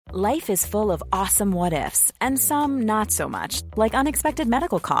Life is full of awesome what-ifs, and some not so much, like unexpected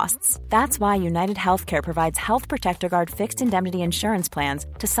medical costs. That's why United Healthcare provides Health Protector Guard fixed indemnity insurance plans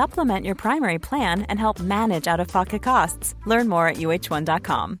to supplement your primary plan and help manage out-of-pocket costs. Learn more at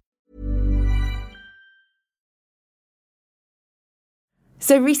uh1.com.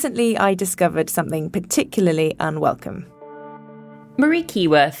 So recently I discovered something particularly unwelcome. Marie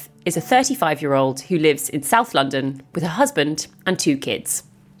Keyworth is a 35-year-old who lives in South London with her husband and 2 kids.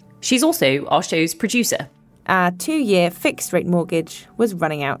 She's also our show's producer. Our 2-year fixed-rate mortgage was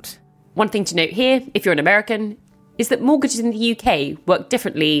running out. One thing to note here, if you're an American, is that mortgages in the UK work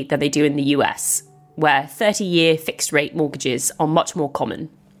differently than they do in the US, where 30-year fixed-rate mortgages are much more common.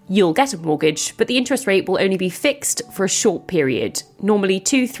 You'll get a mortgage, but the interest rate will only be fixed for a short period, normally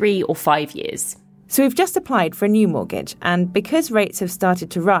 2, 3 or 5 years. So we've just applied for a new mortgage, and because rates have started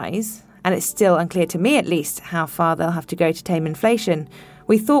to rise, and it's still unclear to me at least how far they'll have to go to tame inflation,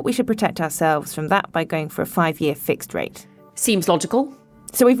 we thought we should protect ourselves from that by going for a 5-year fixed rate. Seems logical.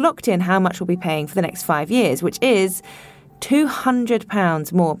 So we've locked in how much we'll be paying for the next 5 years, which is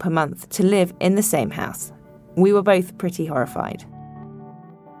 £200 more per month to live in the same house. We were both pretty horrified.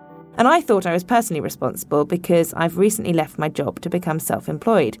 And I thought I was personally responsible because I've recently left my job to become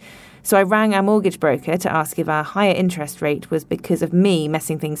self-employed. So I rang our mortgage broker to ask if our higher interest rate was because of me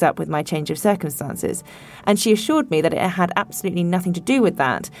messing things up with my change of circumstances. And she assured me that it had absolutely nothing to do with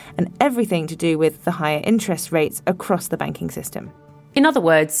that and everything to do with the higher interest rates across the banking system. In other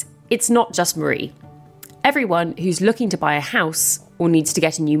words, it's not just Marie. Everyone who's looking to buy a house or needs to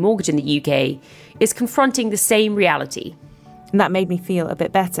get a new mortgage in the UK is confronting the same reality. And that made me feel a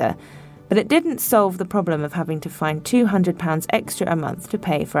bit better. But it didn't solve the problem of having to find £200 extra a month to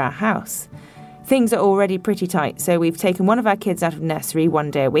pay for our house. Things are already pretty tight, so we've taken one of our kids out of nursery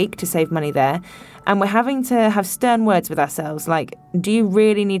 1 day a week to save money there, and we're having to have stern words with ourselves like, do you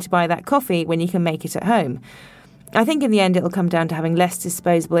really need to buy that coffee when you can make it at home? I think in the end it'll come down to having less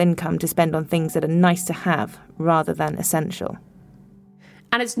disposable income to spend on things that are nice to have rather than essential.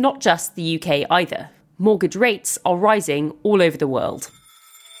 And it's not just the UK either. Mortgage rates are rising all over the world.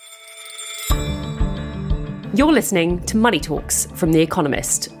 You're listening to Money Talks from The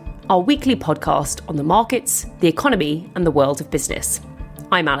Economist, our weekly podcast on the markets, the economy and the world of business.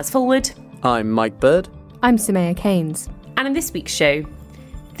 I'm Alice Fulwood. I'm Mike Bird. I'm Sumaya Keynes. And in this week's show,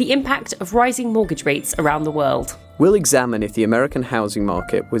 the impact of rising mortgage rates around the world. We'll examine if the American housing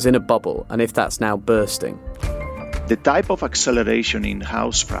market was in a bubble and if that's now bursting. The type of acceleration in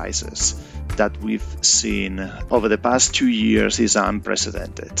house prices that we've seen over the past 2 years is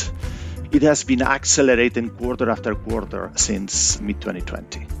unprecedented. It has been accelerating quarter after quarter since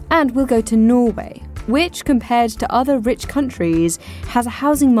mid-2020. And we'll go to Norway, which, compared to other rich countries, has a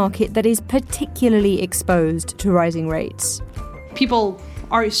housing market that is particularly exposed to rising rates. People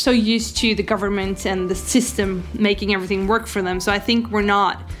are so used to the government and the system making everything work for them, so I think we're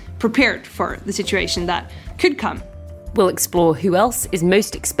not prepared for the situation that could come. We'll explore who else is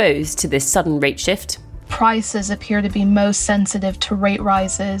most exposed to this sudden rate shift. Prices appear to be most sensitive to rate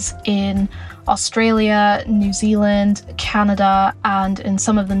rises in Australia, New Zealand, Canada, and in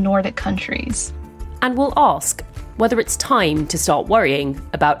some of the Nordic countries. And we'll ask whether it's time to start worrying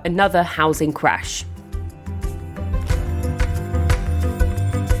about another housing crash.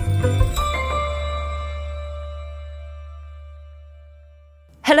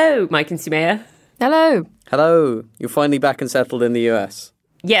 Hello, Mike and Sumaya. Hello. Hello, you're finally back and settled in the US.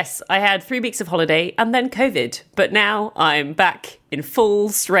 Yes, I had 3 weeks of holiday and then COVID, but now I'm back in full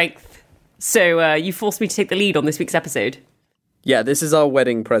strength. So you forced me to take the lead on this week's episode. Yeah, this is our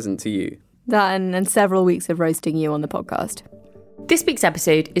wedding present to you. That and several weeks of roasting you on the podcast. This week's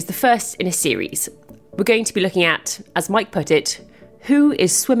episode is the first in a series. We're going to be looking at, as Mike put it, who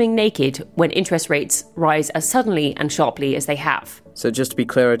is swimming naked when interest rates rise as suddenly and sharply as they have. So just to be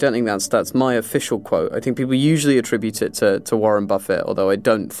clear, I don't think that's my official quote. I think people usually attribute it to Warren Buffett, although I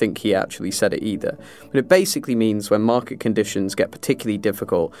don't think he actually said it either. But it basically means when market conditions get particularly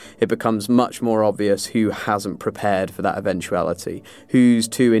difficult, it becomes much more obvious who hasn't prepared for that eventuality, who's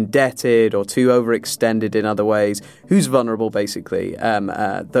too indebted or too overextended in other ways, who's vulnerable basically.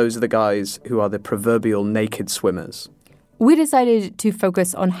 Those are the guys who are the proverbial naked swimmers. We decided to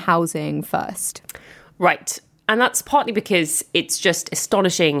focus on housing first. Right. And that's partly because it's just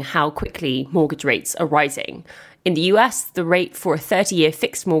astonishing how quickly mortgage rates are rising. In the US, the rate for a 30-year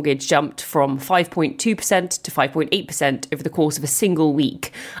fixed mortgage jumped from 5.2% to 5.8% over the course of a single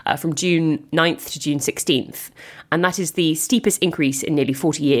week, from June 9th to June 16th. And that is the steepest increase in nearly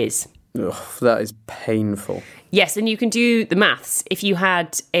 40 years. Ugh, that is painful. Yes, and you can do the maths. If you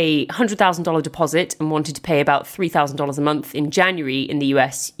had a $100,000 deposit and wanted to pay about $3,000 a month in January in the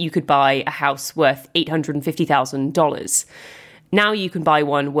US, you could buy a house worth $850,000. Now you can buy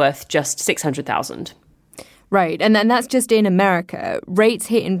one worth just $600,000. Right, and that's just in America. Rates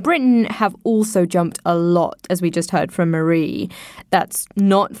here in Britain have also jumped a lot, as we just heard from Marie. That's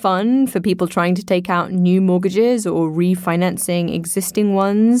not fun for people trying to take out new mortgages or refinancing existing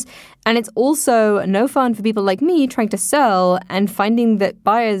ones. And it's also no fun for people like me trying to sell and finding that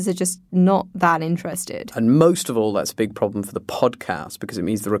buyers are just not that interested. And most of all, that's a big problem for the podcast because it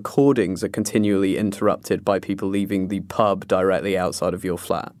means the recordings are continually interrupted by people leaving the pub directly outside of your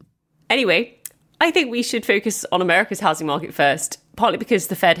flat. Anyway, I think we should focus on America's housing market first, partly because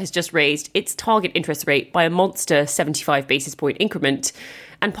the Fed has just raised its target interest rate by a monster 75 basis point increment,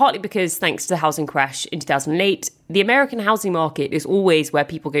 and partly because, thanks to the housing crash in 2008, the American housing market is always where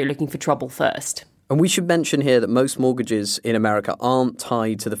people go looking for trouble first. And we should mention here that most mortgages in America aren't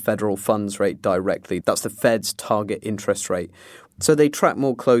tied to the federal funds rate directly. That's the Fed's target interest rate. So they track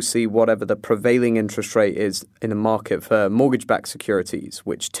more closely whatever the prevailing interest rate is in the market for mortgage-backed securities,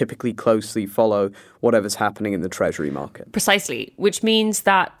 which typically closely follow whatever's happening in the Treasury market. Precisely, which means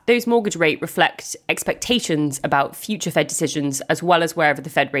that those mortgage rates reflect expectations about future Fed decisions as well as wherever the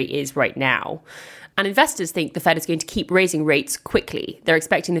Fed rate is right now. And investors think the Fed is going to keep raising rates quickly. They're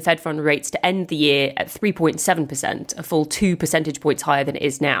expecting the Fed fund rates to end the year at 3.7%, a full 2 percentage points higher than it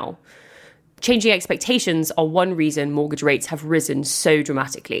is now. Changing expectations are one reason mortgage rates have risen so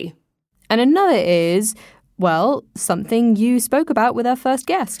dramatically. And another is, well, something you spoke about with our first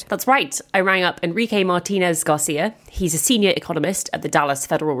guest. That's right. I rang up Enrique Martinez Garcia. He's a senior economist at the Dallas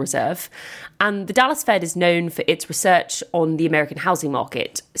Federal Reserve. And the Dallas Fed is known for its research on the American housing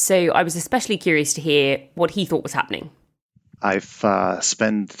market. So I was especially curious to hear what he thought was happening. I've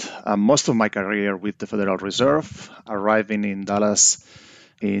spent most of my career with the Federal Reserve, arriving in Dallas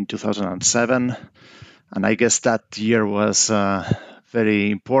in 2007. And I guess that year was very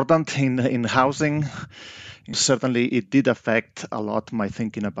important in housing. Certainly, it did affect a lot my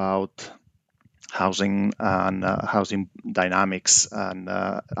thinking about housing and housing dynamics. And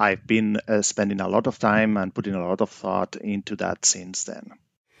I've been spending a lot of time and putting a lot of thought into that since then.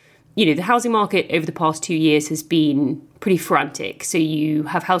 You know, the housing market over the past 2 years has been pretty frantic. So you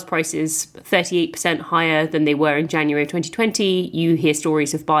have house prices 38% higher than they were in January of 2020. You hear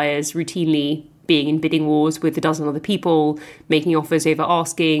stories of buyers routinely being in bidding wars with a dozen other people, making offers over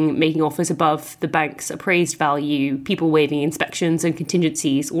asking, making offers above the bank's appraised value, people waiving inspections and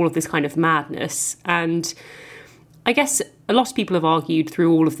contingencies, all of this kind of madness. And I guess a lot of people have argued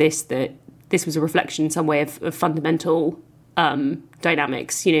through all of this that this was a reflection in some way of fundamental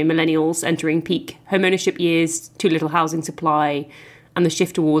dynamics, you know, millennials entering peak homeownership years, too little housing supply, and the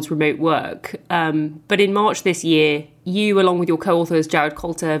shift towards remote work. But in March this year, you, along with your co-authors Jared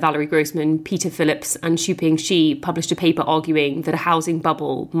Coulter, Valerie Grossman, Peter Phillips, and Shuping Shi, published a paper arguing that a housing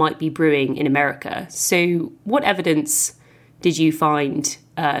bubble might be brewing in America. So what evidence did you find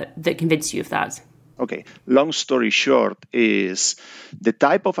that convinced you of that? Okay, long story short is the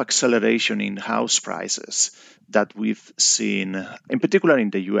type of acceleration in house prices that we've seen, in particular in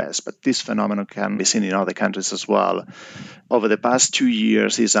the US, but this phenomenon can be seen in other countries as well, over the past 2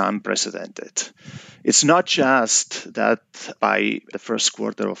 years is unprecedented. It's not just that by the first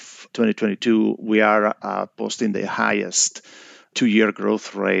quarter of 2022, we are posting the highest 2-year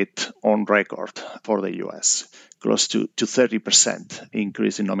growth rate on record for the US. Close to 30%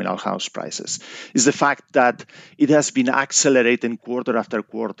 increase in nominal house prices. Is the fact that it has been accelerating quarter after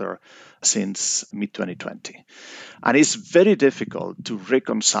quarter since mid-2020. And it's very difficult to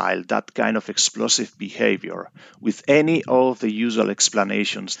reconcile that kind of explosive behavior with any of the usual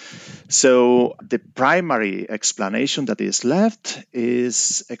explanations. So the primary explanation that is left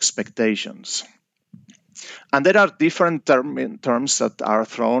is expectations. And there are different terms that are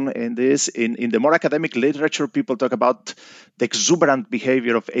thrown in this. In the more academic literature, people talk about the exuberant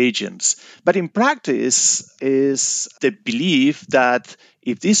behavior of agents. But in practice is the belief that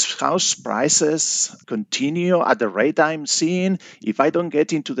if these house prices continue at the rate I'm seeing, if I don't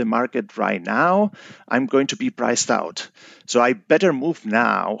get into the market right now, I'm going to be priced out. So I better move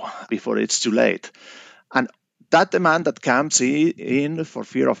now before it's too late. And that demand that comes in for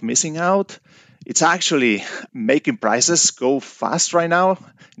fear of missing out, it's actually making prices go fast right now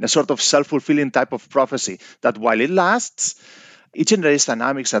in a sort of self-fulfilling type of prophecy that while it lasts, it generates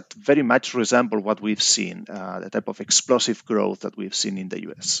dynamics that very much resemble what we've seen, the type of explosive growth that we've seen in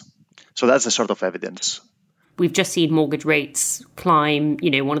the US. So that's the sort of evidence. We've just seen mortgage rates climb, you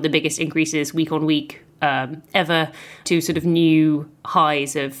know, one of the biggest increases week on week ever to sort of new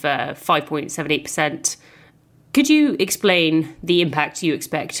highs of 5.78%. Could you explain the impact you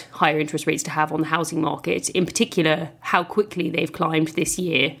expect higher interest rates to have on the housing market, in particular how quickly they've climbed this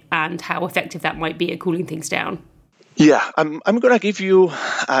year and how effective that might be at cooling things down? Yeah, I'm going to give you,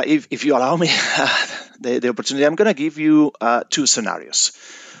 if you allow me the opportunity, I'm going to give you two scenarios.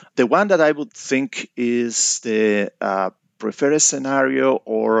 The one that I would think is the preferred scenario,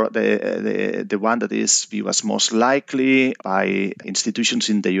 or the one that is viewed as most likely by institutions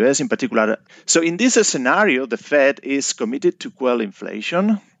in the US in particular. So in this scenario, the Fed is committed to quell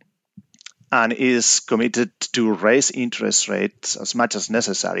inflation and is committed to raise interest rates as much as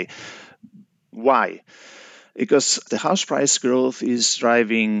necessary. Why? Because the house price growth is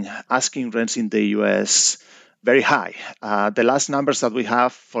driving asking rents in the US very high. The last numbers that we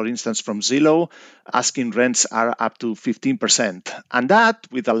have, for instance, from Zillow, asking rents are up to 15%. And that,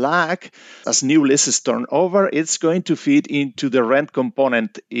 with a lag, as new leases turn over, it's going to feed into the rent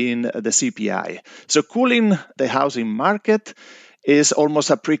component in the CPI. So cooling the housing market is almost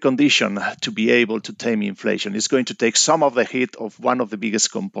a precondition to be able to tame inflation. It's going to take some of the hit of one of the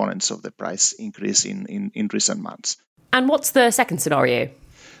biggest components of the price increase in recent months. And what's the second scenario?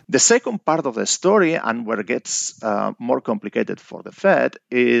 The second part of the story, and where it gets more complicated for the Fed,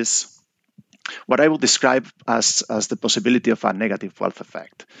 is what I would describe as the possibility of a negative wealth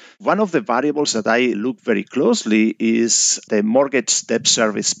effect. One of the variables that I look very closely is the mortgage debt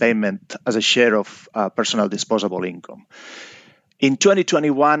service payment as a share of personal disposable income. In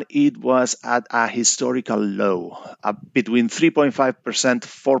 2021, it was at a historical low, between 3.5%,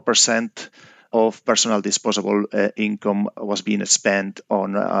 4% of personal disposable income was being spent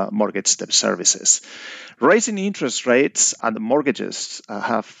on mortgage debt services. Raising interest rates and mortgages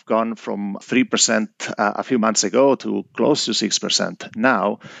have gone from 3% a few months ago to close to 6%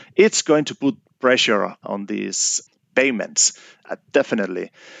 now. It's going to put pressure on these payments,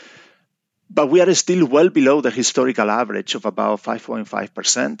 definitely. But we are still well below the historical average of about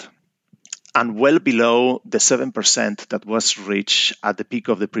 5.5%. And well below the 7% that was reached at the peak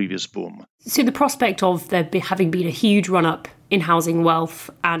of the previous boom. So the prospect of there having been a huge run-up in housing wealth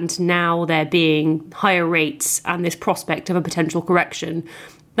and now there being higher rates and this prospect of a potential correction,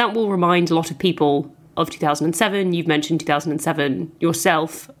 that will remind a lot of people of 2007. You've mentioned 2007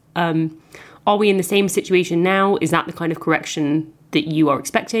 yourself. Are we in the same situation now? Is that the kind of correction that you are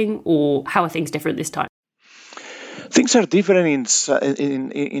expecting, or how are things different this time? Things are different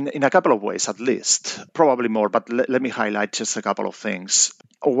in a couple of ways, at least, probably more, but let me highlight just a couple of things.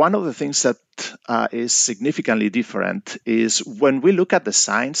 One of the things that is significantly different is when we look at the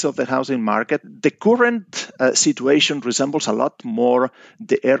signs of the housing market, the current situation resembles a lot more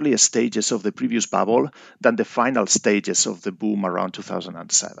the early stages of the previous bubble than the final stages of the boom around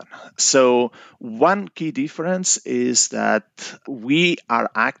 2007. So one key difference is that we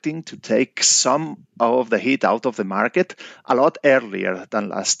are acting to take some of the heat out of the market a lot earlier than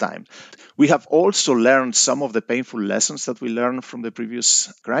last time. We have also learned some of the painful lessons that we learned from the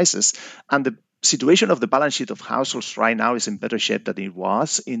previous crisis, and the situation of the balance sheet of households right now is in better shape than it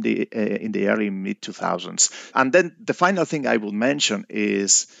was in the early mid-2000s. And then the final thing I will mention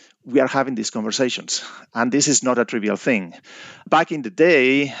is we are having these conversations, and this is not a trivial thing. Back in the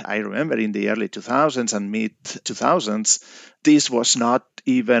day, I remember in the early 2000s and mid-2000s, this was not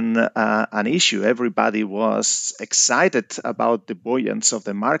even an issue. Everybody was excited about the buoyancy of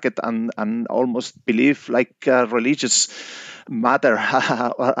the market and almost believed like a religious matter,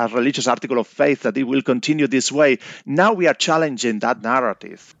 a religious article of faith, that it will continue this way. Now we are challenging that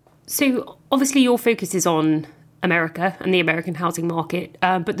narrative. So obviously your focus is on America and the American housing market,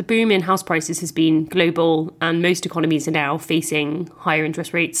 but the boom in house prices has been global, and most economies are now facing higher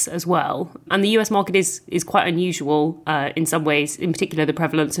interest rates as well. And the US market is quite unusual in some ways, in particular the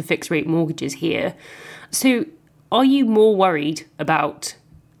prevalence of fixed rate mortgages here. So are you more worried about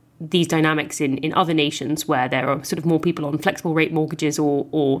these dynamics in other nations where there are sort of more people on flexible rate mortgages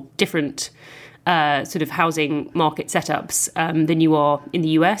or different sort of housing market setups than you are in the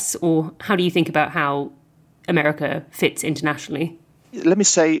US? Or how do you think about how America fits internationally? Let me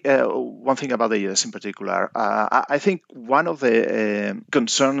say one thing about the US in particular. I think one of the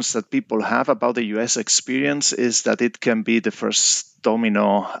concerns that people have about the US experience is that it can be the first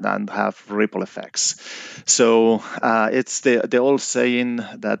domino and have ripple effects. So it's the old saying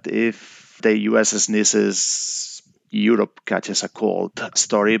that if the US sneezes, Europe catches a cold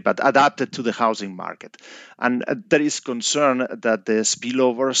story, but adapted to the housing market. And there is concern that the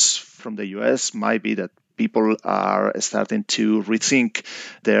spillovers from the US might be that people are starting to rethink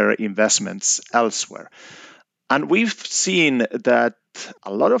their investments elsewhere. And we've seen that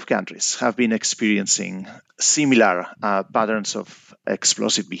a lot of countries have been experiencing similar patterns of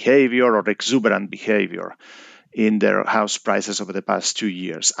explosive behavior or exuberant behavior in their house prices over the past 2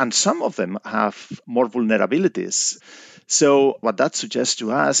 years. And some of them have more vulnerabilities. So what that suggests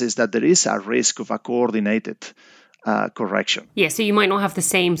to us is that there is a risk of a coordinated correction. Yeah, so you might not have the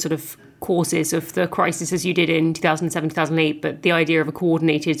same sort of causes of the crisis as you did in 2007, 2008, but the idea of a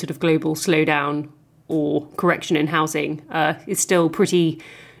coordinated sort of global slowdown or correction in housing is still pretty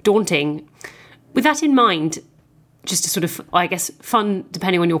daunting. With that in mind, just a sort of, I guess, fun,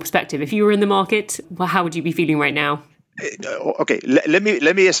 depending on your perspective, if you were in the market, well, how would you be feeling right now? Okay, let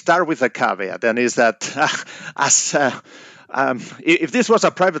me start with a caveat, and is that if this was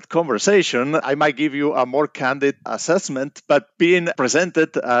a private conversation, I might give you a more candid assessment, but being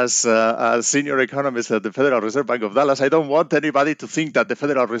presented as a senior economist at the Federal Reserve Bank of Dallas, I don't want anybody to think that the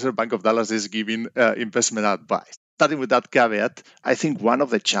Federal Reserve Bank of Dallas is giving investment advice. Starting with that caveat, I think one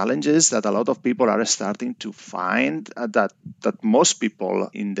of the challenges that a lot of people are starting to find that most people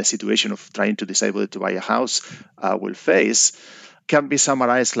in the situation of trying to decide to buy a house will face can be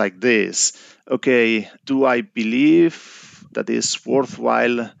summarized like this. Okay, do I believe that it's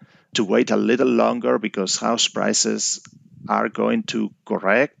worthwhile to wait a little longer because house prices are going to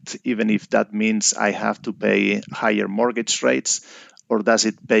correct, even if that means I have to pay higher mortgage rates? Or does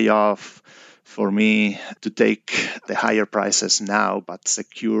it pay off for me to take the higher prices now, but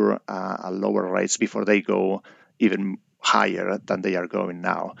secure lower rates before they go even higher than they are going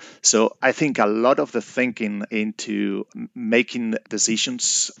now? So I think a lot of the thinking into making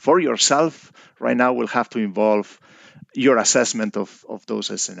decisions for yourself right now will have to involve your assessment of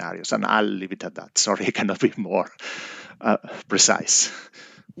those scenarios. And I'll leave it at that. Sorry, I cannot be more precise.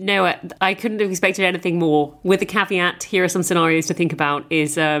 No, I couldn't have expected anything more. With the caveat, here are some scenarios to think about,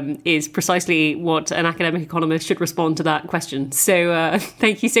 is precisely what an academic economist should respond to that question. So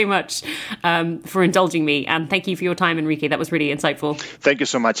thank you so much for indulging me. And thank you for your time, Enrique. That was really insightful. Thank you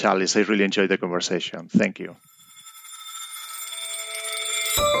so much, Alice. I really enjoyed the conversation. Thank you.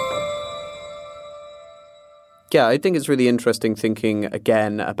 Yeah, I think it's really interesting thinking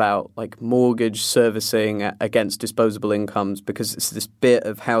again about like mortgage servicing against disposable incomes, because it's this bit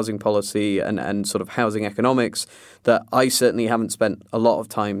of housing policy and sort of housing economics that I certainly haven't spent a lot of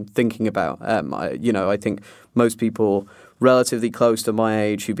time thinking about. I think most people relatively close to my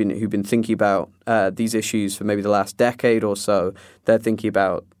age who've been thinking about these issues for maybe the last decade or so, they're thinking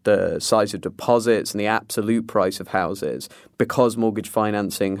about the size of deposits and the absolute price of houses, because mortgage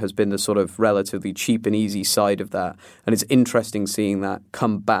financing has been the sort of relatively cheap and easy side of that. And it's interesting seeing that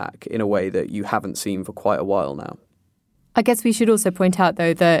come back in a way that you haven't seen for quite a while now. I guess we should also point out,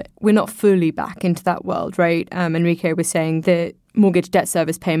 though, that we're not fully back into that world, right? Enrique was saying that mortgage debt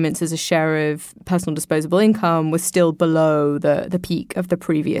service payments as a share of personal disposable income was still below the peak of the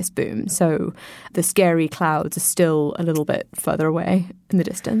previous boom. So the scary clouds are still a little bit further away in the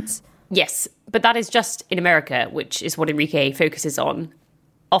distance. Yes, but that is just in America, which is what Enrique focuses on.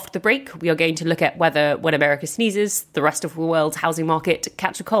 After the break, we are going to look at whether when America sneezes, the rest of the world's housing market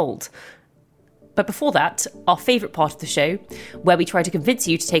catch a cold. But before that, our favourite part of the show, where we try to convince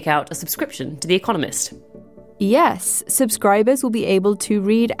you to take out a subscription to The Economist. Yes, subscribers will be able to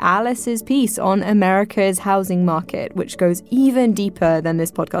read Alice's piece on America's housing market, which goes even deeper than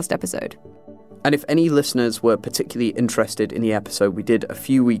this podcast episode. And if any listeners were particularly interested in the episode we did a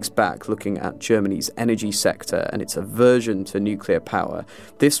few weeks back looking at Germany's energy sector and its aversion to nuclear power,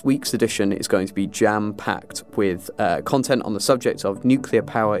 this week's edition is going to be jam-packed with content on the subject of nuclear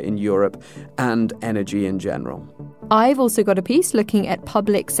power in Europe and energy in general. I've also got a piece looking at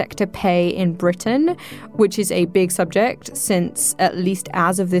public sector pay in Britain, which is a big subject since, at least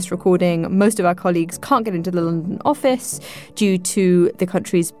as of this recording, most of our colleagues can't get into the London office due to the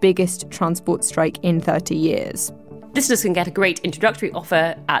country's biggest transport strike in 30 years. Listeners can get a great introductory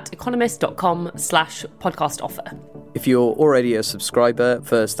offer at economist.com/podcast offer. If you're already a subscriber,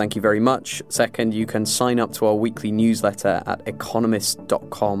 first, thank you very much. Second, you can sign up to our weekly newsletter at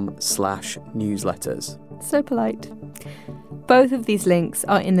economist.com/newsletters. So polite. Both of these links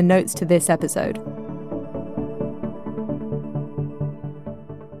are in the notes to this episode.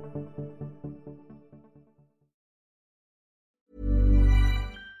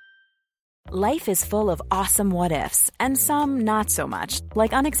 Life is full of awesome what-ifs, and some not so much,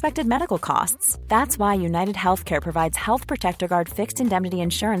 like unexpected medical costs. That's why United Healthcare provides Health Protector Guard fixed indemnity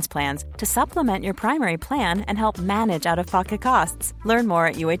insurance plans to supplement your primary plan and help manage out-of-pocket costs. Learn more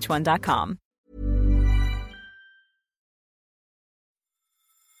at uh1.com.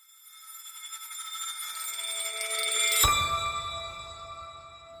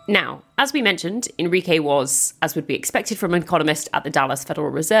 Now, as we mentioned, Enrique was, as would be expected from an economist at the Dallas Federal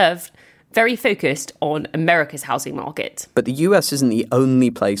Reserve, very focused on America's housing market. But the US isn't the only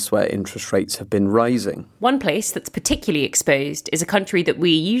place where interest rates have been rising. One place that's particularly exposed is a country that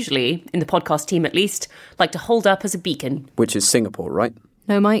we usually, in the podcast team at least, like to hold up as a beacon. Which is Singapore, right?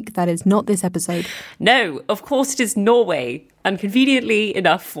 No, Mike, that is not this episode. No, of course it is Norway. And conveniently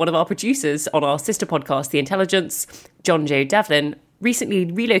enough, one of our producers on our sister podcast, The Intelligence, John Joe Devlin, recently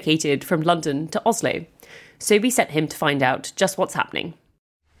relocated from London to Oslo. So we sent him to find out just what's happening.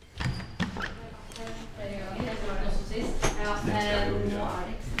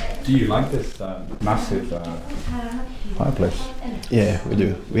 Do you like this massive fireplace? Yeah, we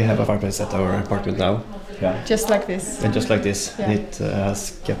do. We have a fireplace at our apartment now. Yeah. Just like this. And just like this. Yeah. It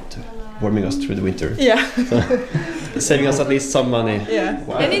has kept warming us through the winter. Yeah. Saving us at least some money. Yeah.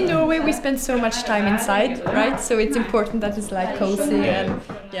 Wow. And in Norway we spend so much time inside, right? So it's important that it's like cozy and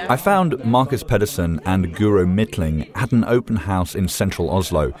yeah. I found Marcus Pedersen and Guro Midtling at an open house in central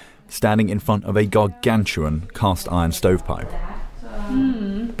Oslo, standing in front of a gargantuan cast iron stovepipe.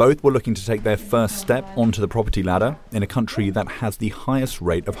 Both were looking to take their first step onto the property ladder in a country that has the highest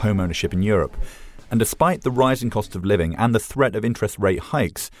rate of home ownership in Europe. And despite the rising cost of living and the threat of interest rate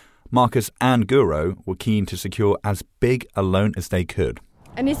hikes, Marcus and Guro were keen to secure as big a loan as they could.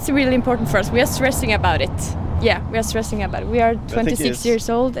 And it's really important for us. We are stressing about it. Yeah, we are stressing about it. We are 26 years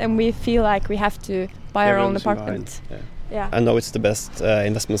old and we feel like we have to buy our own apartment. Yeah. I know it's the best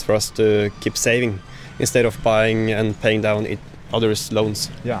investments for us to keep saving instead of buying and paying down others' loans.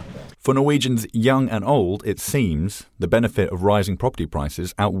 Yeah. For Norwegians young and old, it seems the benefit of rising property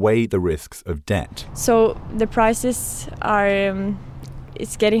prices outweigh the risks of debt. So the prices are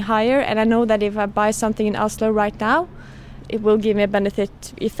it's getting higher, and I know that if I buy something in Oslo right now, it will give me a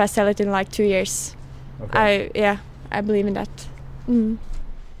benefit if I sell it in like 2 years. Okay. I believe in that. Mm.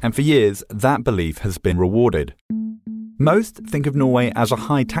 And for years, that belief has been rewarded. Most think of Norway as a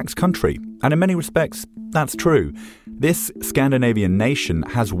high-tax country, and in many respects, that's true. This Scandinavian nation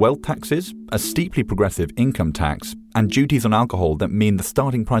has wealth taxes, a steeply progressive income tax, and duties on alcohol that mean the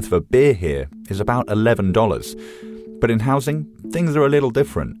starting price of a beer here is about $11. But in housing, things are a little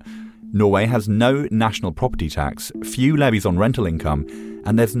different. Norway has no national property tax, few levies on rental income,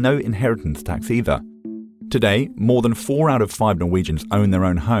 and there's no inheritance tax either. Today, more than 4 out of 5 Norwegians own their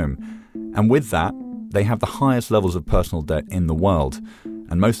own home, and with that, they have the highest levels of personal debt in the world,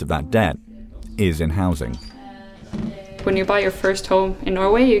 and most of that debt is in housing. When you buy your first home in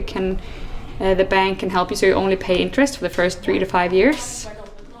Norway, you can the bank can help you, so you only pay interest for the first 3 to 5 years.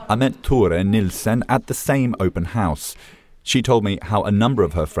 I met Tore Nilsen at the same open house. She told me how a number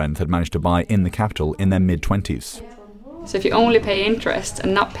of her friends had managed to buy in the capital in their mid-20s. So if you only pay interest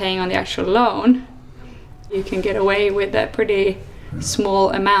and not paying on the actual loan, you can get away with a pretty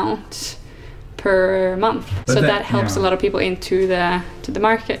small amount per month. But so that helps a lot of people into the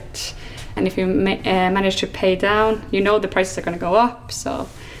market. And if you manage to pay down, you know the prices are going to go up, so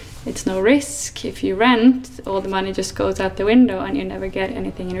it's no risk. If you rent, all the money just goes out the window and you never get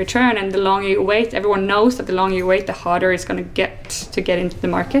anything in return. And the longer you wait, everyone knows that the longer you wait, the harder it's going to get into the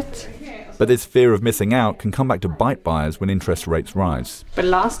market. But this fear of missing out can come back to bite buyers when interest rates rise. But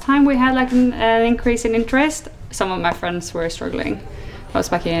last time we had like an increase in interest, some of my friends were struggling. That was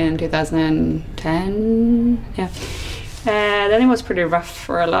back in 2010, yeah. Then it was pretty rough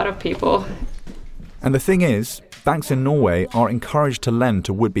for a lot of people. And the thing is, banks in Norway are encouraged to lend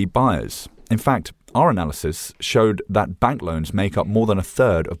to would-be buyers. In fact, our analysis showed that bank loans make up more than a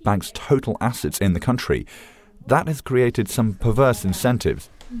third of banks' total assets in the country. That has created some perverse incentives.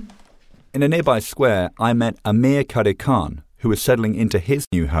 In a nearby square, I met Amir Kadir Khan, who was settling into his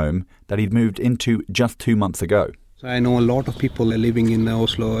new home that he'd moved into just 2 months ago. So I know a lot of people living in the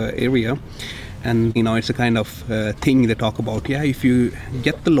Oslo area, and it's a kind of thing they talk about. Yeah, if you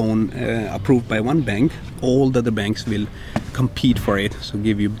get the loan approved by one bank, all the other banks will compete for it, so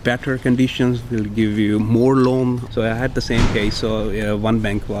give you better conditions, will give you more loan. So I had the same case. So one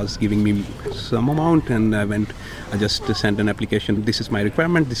bank was giving me some amount, and I just sent an application. This is my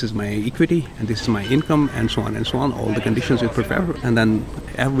requirement, this is my equity, and this is my income, and so on and so on. All the conditions you prepare, and then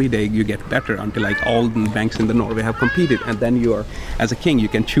every day you get better until like all the banks in the Norway have competed, and then you are, as a king, you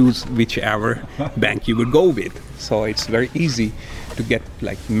can choose whichever bank you would go with. So it's very easy to get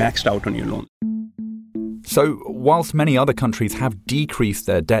like maxed out on your loan. So, whilst many other countries have decreased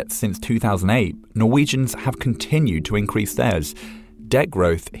their debt since 2008, Norwegians have continued to increase theirs. Debt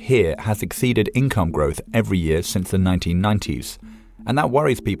growth here has exceeded income growth every year since the 1990s. And that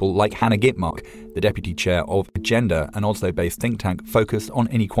worries people like Hannah Gitmark, the deputy chair of Agenda, an Oslo-based think tank focused on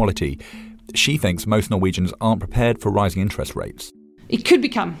inequality. She thinks most Norwegians aren't prepared for rising interest rates. it could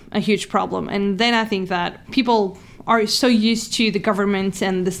become a huge problem. And then I think that people are so used to the government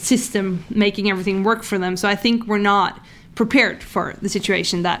and the system making everything work for them. So I think we're not prepared for the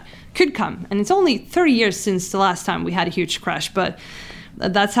situation that could come. And it's only 30 years since the last time we had a huge crash, but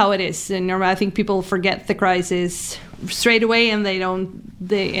that's how it is. And I think people forget the crisis straight away, and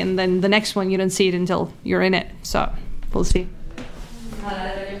and then the next one you don't see it until you're in it. So we'll see.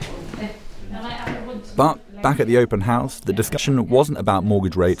 But back at the open house, the discussion wasn't about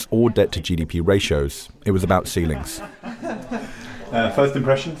mortgage rates or debt to GDP ratios. It was about ceilings. First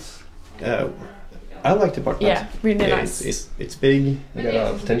impressions? I like the apartment. Yeah, really nice. It's big, you got a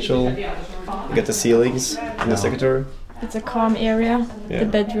lot of potential, you get the ceilings in the sector. It's a calm area, the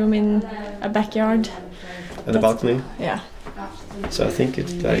bedroom in a backyard. And the balcony. Yeah. So I think it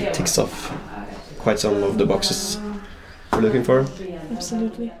ticks off quite some of the boxes we're looking for.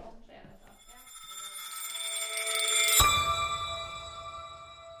 Absolutely.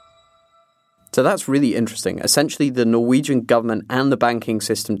 So that's really interesting. Essentially, the Norwegian government and the banking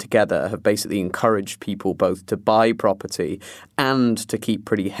system together have basically encouraged people both to buy property and to keep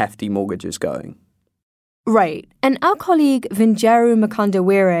pretty hefty mortgages going. Right. And our colleague Vinjeru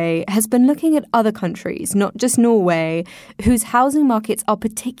Makandawire has been looking at other countries, not just Norway, whose housing markets are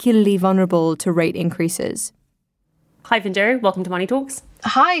particularly vulnerable to rate increases. Hi, Vinjeru. Welcome to Money Talks.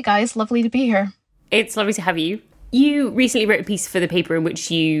 Hi, guys. Lovely to be here. It's lovely to have you. You recently wrote a piece for the paper in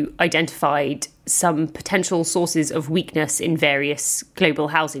which you identified some potential sources of weakness in various global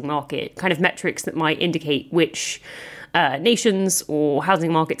housing market, kind of metrics that might indicate which nations or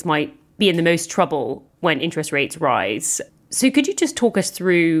housing markets might be in the most trouble when interest rates rise. So could you just talk us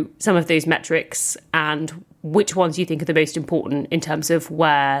through some of those metrics and which ones you think are the most important in terms of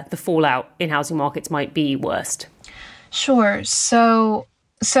where the fallout in housing markets might be worst? Sure. So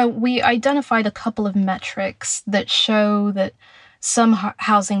we identified a couple of metrics that show that some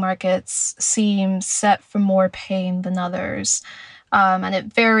housing markets seem set for more pain than others, and it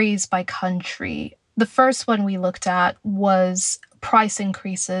varies by country. The first one we looked at was price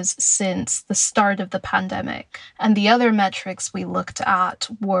increases since the start of the pandemic. And the other metrics we looked at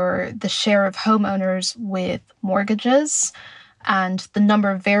were the share of homeowners with mortgages and the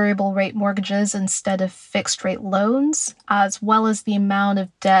number of variable rate mortgages instead of fixed rate loans, as well as the amount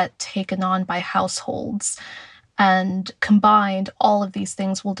of debt taken on by households. And combined, all of these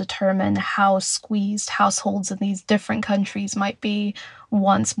things will determine how squeezed households in these different countries might be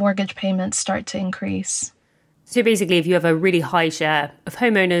once mortgage payments start to increase. So basically, if you have a really high share of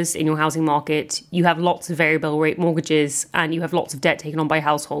homeowners in your housing market, you have lots of variable rate mortgages, and you have lots of debt taken on by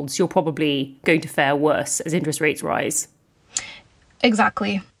households, you're probably going to fare worse as interest rates rise.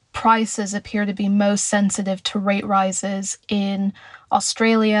 Exactly. Prices appear to be most sensitive to rate rises in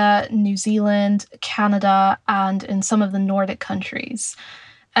Australia, New Zealand, Canada, and in some of the Nordic countries.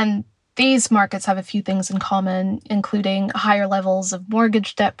 And these markets have a few things in common, including higher levels of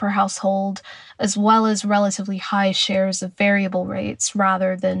mortgage debt per household, as well as relatively high shares of variable rates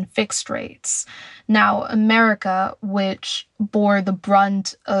rather than fixed rates. Now, America, which bore the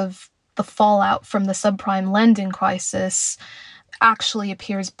brunt of the fallout from the subprime lending crisis, actually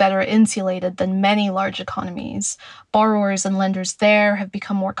appears better insulated than many large economies. Borrowers and lenders there have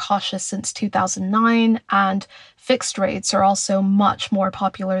become more cautious since 2009, and fixed rates are also much more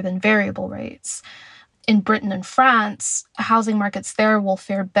popular than variable rates. In Britain and France, housing markets there will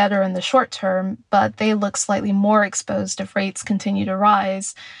fare better in the short term, but they look slightly more exposed if rates continue to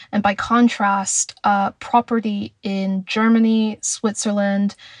rise. And by contrast, property in Germany,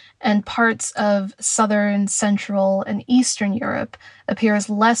 Switzerland, and parts of southern, central, and eastern Europe appears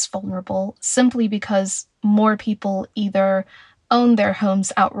less vulnerable simply because more people either own their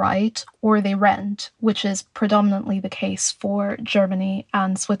homes outright or they rent, which is predominantly the case for Germany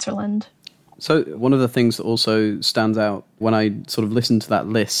and Switzerland. So one of the things that also stands out when I sort of listen to that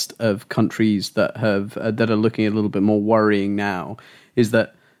list of countries that have that are looking a little bit more worrying now is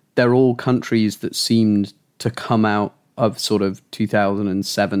that they're all countries that seemed to come out of sort of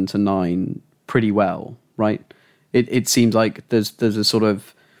 2007 to 9 pretty well, right? It seems like there's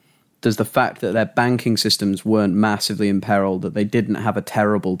the fact that their banking systems weren't massively imperiled, that they didn't have a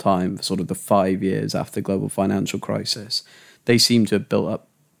terrible time for sort of the 5 years after the global financial crisis. They seem to have built up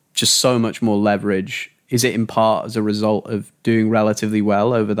just so much more leverage. Is it in part as a result of doing relatively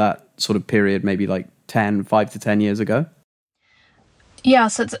well over that sort of period, maybe like 5 to 10 years ago?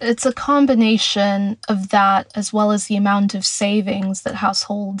 Yes, it's a combination of that as well as the amount of savings that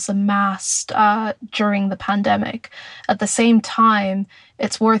households amassed during the pandemic. At the same time,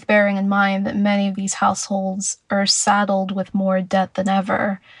 it's worth bearing in mind that many of these households are saddled with more debt than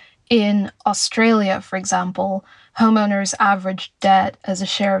ever. In Australia, for example, homeowners' average debt as a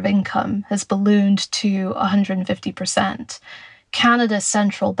share of income has ballooned to 150%. Canada's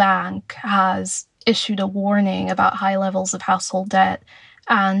central bank has issued a warning about high levels of household debt,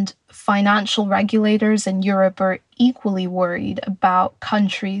 and financial regulators in Europe are equally worried about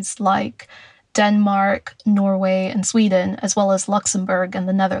countries like Denmark, Norway, and Sweden, as well as Luxembourg and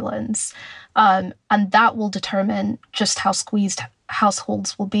the Netherlands. And that will determine just how squeezed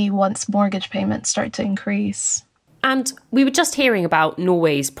households will be once mortgage payments start to increase. And we were just hearing about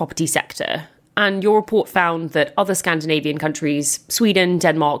Norway's property sector, and your report found that other Scandinavian countries, Sweden,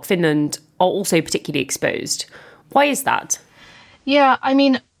 Denmark, Finland, are also particularly exposed. Why is that? Yeah, I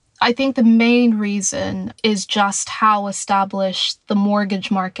mean, I think the main reason is just how established the mortgage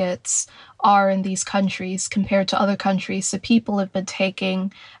markets are in these countries compared to other countries. So people have been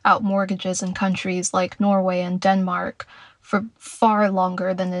taking out mortgages in countries like Norway and Denmark for far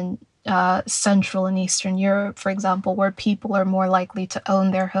longer than in Central and Eastern Europe, for example, where people are more likely to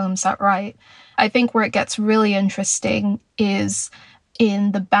own their homes outright. I think where it gets really interesting is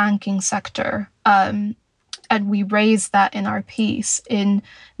in the banking sector. And we raised that in our piece. In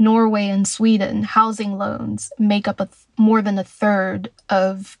Norway and Sweden, housing loans make up more than a third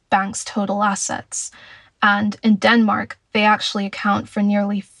of banks' total assets. And in Denmark, they actually account for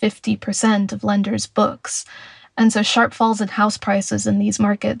nearly 50% of lenders' books. And so sharp falls in house prices in these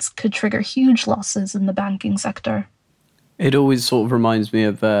markets could trigger huge losses in the banking sector. It always sort of reminds me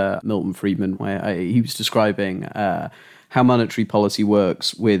of Milton Friedman, where he was describing how monetary policy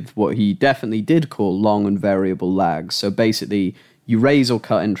works with what he definitely did call long and variable lags. So basically, you raise or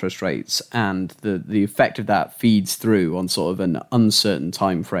cut interest rates, and the effect of that feeds through on sort of an uncertain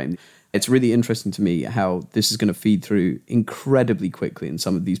time frame. It's really interesting to me how this is going to feed through incredibly quickly in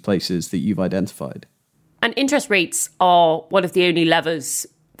some of these places that you've identified. And interest rates are one of the only levers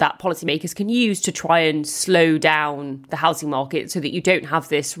that policymakers can use to try and slow down the housing market so that you don't have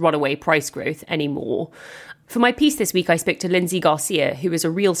this runaway price growth anymore. For my piece this week, I spoke to Lindsay Garcia, who is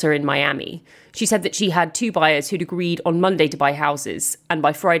a realtor in Miami. She said that she had 2 buyers who'd agreed on Monday to buy houses, and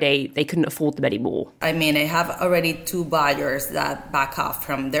by Friday, they couldn't afford them anymore. I mean, I have already 2 buyers that back off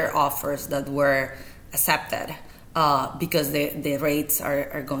from their offers that were accepted. Because the rates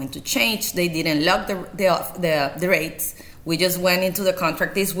are going to change. They didn't lock the rates. We just went into the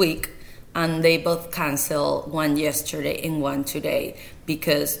contract this week, and they both canceled, one yesterday and one today,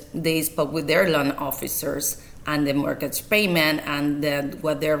 because they spoke with their loan officers and the mortgage payment and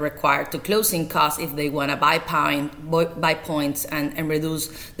what they're required to closing costs if they want to buy points and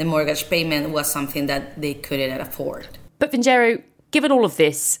reduce the mortgage payment was something that they couldn't afford. But Vincenzo, given all of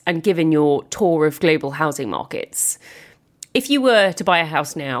this and given your tour of global housing markets, if you were to buy a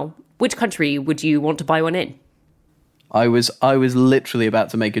house now, which country would you want to buy one in? I was literally about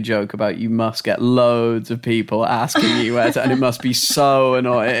to make a joke about you must get loads of people asking you where to, and it must be so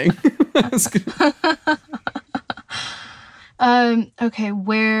annoying. Okay,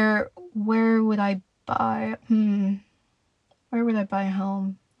 where would I buy? Where would I buy a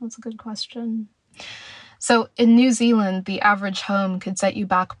home? That's a good question. So in New Zealand, the average home could set you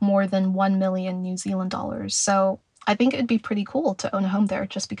back more than 1 million New Zealand dollars. So I think it'd be pretty cool to own a home there,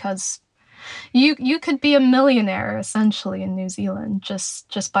 just because you could be a millionaire essentially in New Zealand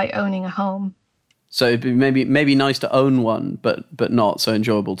just by owning a home. So it'd be maybe nice to own one, but not so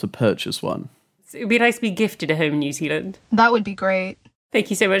enjoyable to purchase one. So it'd be nice to be gifted a home in New Zealand. That would be great.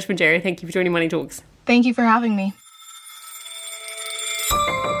 Thank you so much, Vincenzo. Thank you for joining Money Talks. Thank you for having me.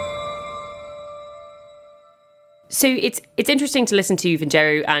 So it's interesting to listen to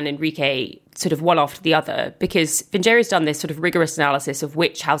Vincenzo and Enrique sort of one after the other, because Vincenzo's done this sort of rigorous analysis of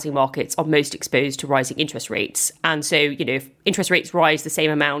which housing markets are most exposed to rising interest rates. And so, if interest rates rise the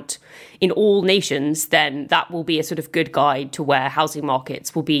same amount in all nations, then that will be a sort of good guide to where housing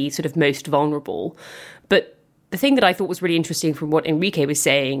markets will be sort of most vulnerable. But the thing that I thought was really interesting from what Enrique was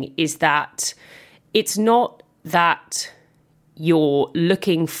saying is that it's not that you're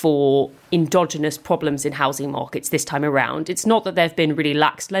looking for endogenous problems in housing markets this time around. It's not that there have been really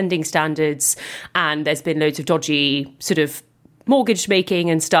lax lending standards and there's been loads of dodgy sort of mortgage making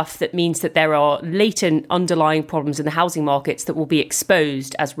and stuff that means that there are latent underlying problems in the housing markets that will be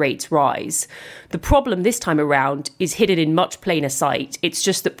exposed as rates rise. The problem this time around is hidden in much plainer sight. It's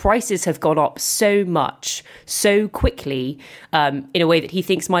just that prices have gone up so much, so quickly, in a way that he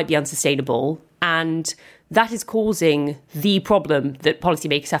thinks might be unsustainable. And that is causing the problem that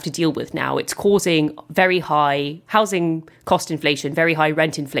policymakers have to deal with now. It's causing very high housing cost inflation, very high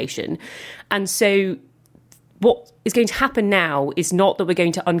rent inflation. And so what is going to happen now is not that we're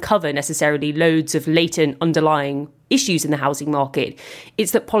going to uncover necessarily loads of latent underlying issues in the housing market.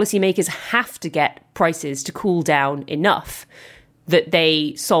 It's that policymakers have to get prices to cool down enough that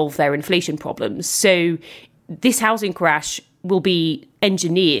they solve their inflation problems. So this housing crash will be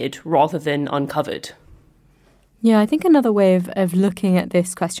engineered rather than uncovered. Yeah, I think another way of looking at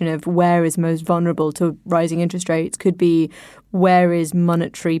this question of where is most vulnerable to rising interest rates could be where is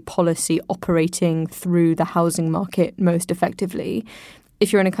monetary policy operating through the housing market most effectively.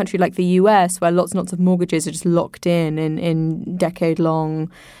 If you're in a country like the US, where lots and lots of mortgages are just locked in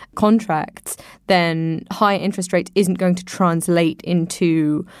decade-long contracts, then high interest rates isn't going to translate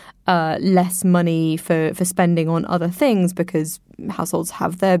into less money for spending on other things because households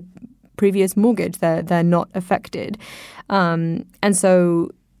have their previous mortgage. They're not affected. And so,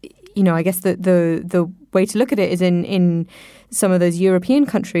 I guess the way to look at it is in some of those European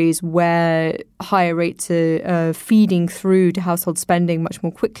countries where higher rates are feeding through to household spending much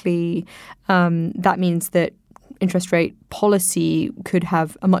more quickly. That means that interest rate policy could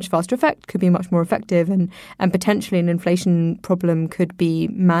have a much faster effect, could be much more effective, and potentially an inflation problem could be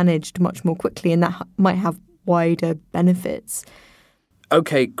managed much more quickly, and that might have wider benefits.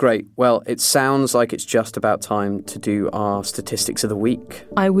 Okay, great. Well, it sounds like it's just about time to do our statistics of the week.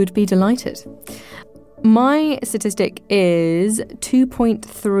 I would be delighted. My statistic is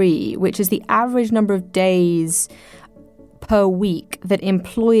 2.3, which is the average number of days per week that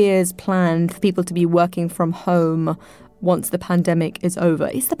employers plan for people to be working from home once the pandemic is over.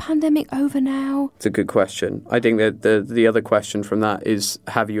 Is the pandemic over now? It's a good question. I think that the other question from that is,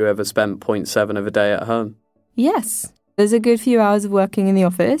 have you ever spent 0.7 of a day at home? Yes. There's a good few hours of working in the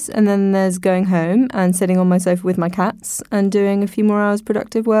office, and then there's going home and sitting on my sofa with my cats and doing a few more hours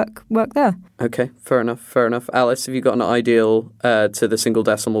productive work there. Okay, fair enough. Alice, have you got an ideal to the single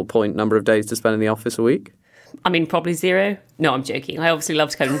decimal point number of days to spend in the office a week? I mean, probably 0. No, I'm joking. I obviously love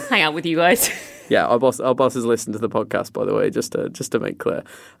to come and hang out with you guys. Yeah, our boss has listened to the podcast, by the way, just to make clear.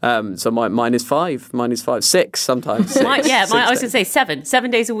 So mine is 5. Mine is 5. 6 sometimes. 6, I was going to say 7.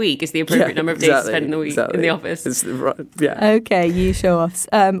 7 days a week is the appropriate number of days to spend in the week in the office. Okay, you show offs.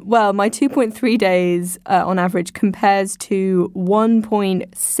 Well, my 2.3 days on average compares to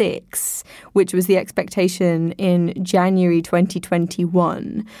 1.6, which was the expectation in January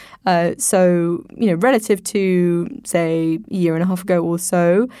 2021. So, relative to, say, a year and a half ago or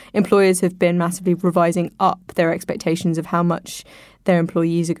so, employers have been massively revising up their expectations of how much their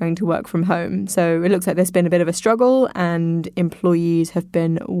employees are going to work from home. So it looks like there's been a bit of a struggle and employees have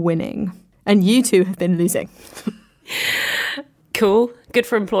been winning. And you two have been losing. Cool. Good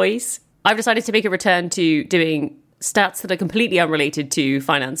for employees. I've decided to make a return to doing stats that are completely unrelated to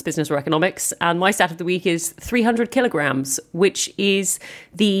finance, business, or economics. And my stat of the week is 300 kilograms, which is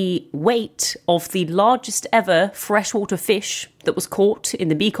the weight of the largest ever freshwater fish that was caught in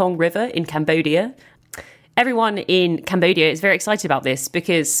the Mekong River in Cambodia. Everyone in Cambodia is very excited about this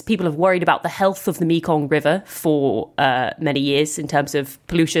because people have worried about the health of the Mekong River for many years in terms of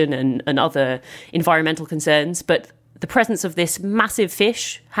pollution and other environmental concerns. But the presence of this massive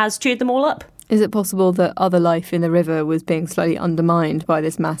fish has cheered them all up. Is it possible that other life in the river was being slightly undermined by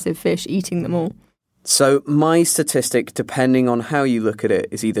this massive fish eating them all? So my statistic, depending on how you look at it,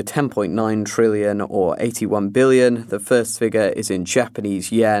 is either 10.9 trillion or 81 billion. The first figure is in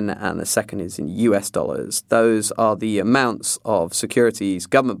Japanese yen and the second is in US dollars. Those are the amounts of securities,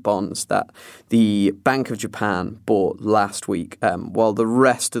 government bonds that the Bank of Japan bought last week, while the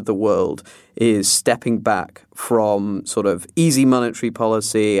rest of the world is stepping back from sort of easy monetary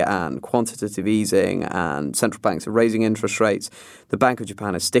policy and quantitative easing, and central banks are raising interest rates. The Bank of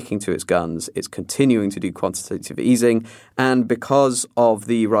Japan is sticking to its guns. It's continuing to do quantitative easing. And because of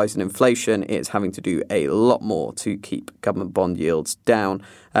the rise in inflation, it's having to do a lot more to keep government bond yields down.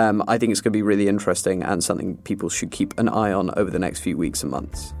 I think it's going to be really interesting and something people should keep an eye on over the next few weeks and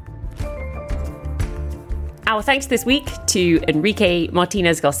months. Our thanks this week to Enrique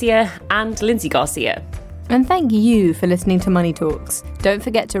Martinez Garcia and Lindsay Garcia. And thank you for listening to Money Talks. Don't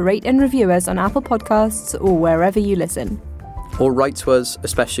forget to rate and review us on Apple Podcasts or wherever you listen. Or write to us,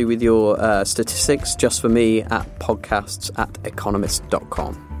 especially with your statistics, just for me, at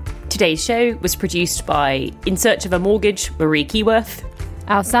podcasts@economist.com. Today's show was produced by In Search of a Mortgage, Marie Keyworth.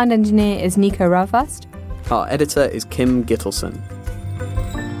 Our sound engineer is Nico Raufast. Our editor is Kim Gittleson.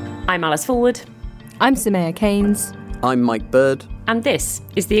 I'm Alice Forward. I'm Samaya Keynes. I'm Mike Bird. And this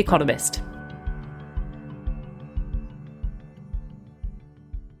is The Economist.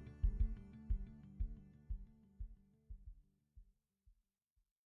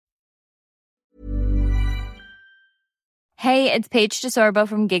 Hey, it's Paige DeSorbo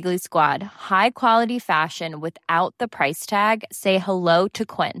from Giggly Squad. High quality fashion without the price tag. Say hello to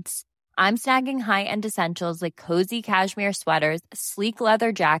Quince. I'm snagging high-end essentials like cozy cashmere sweaters, sleek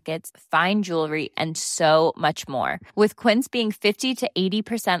leather jackets, fine jewelry, and so much more. With Quince being 50 to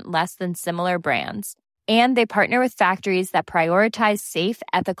 80% less than similar brands. And they partner with factories that prioritize safe,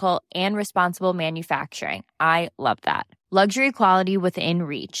 ethical, and responsible manufacturing. I love that. Luxury quality within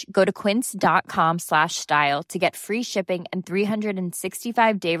reach. Go to quince.com/style to get free shipping and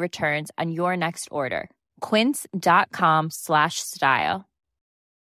 365-day returns on your next order. Quince.com/style.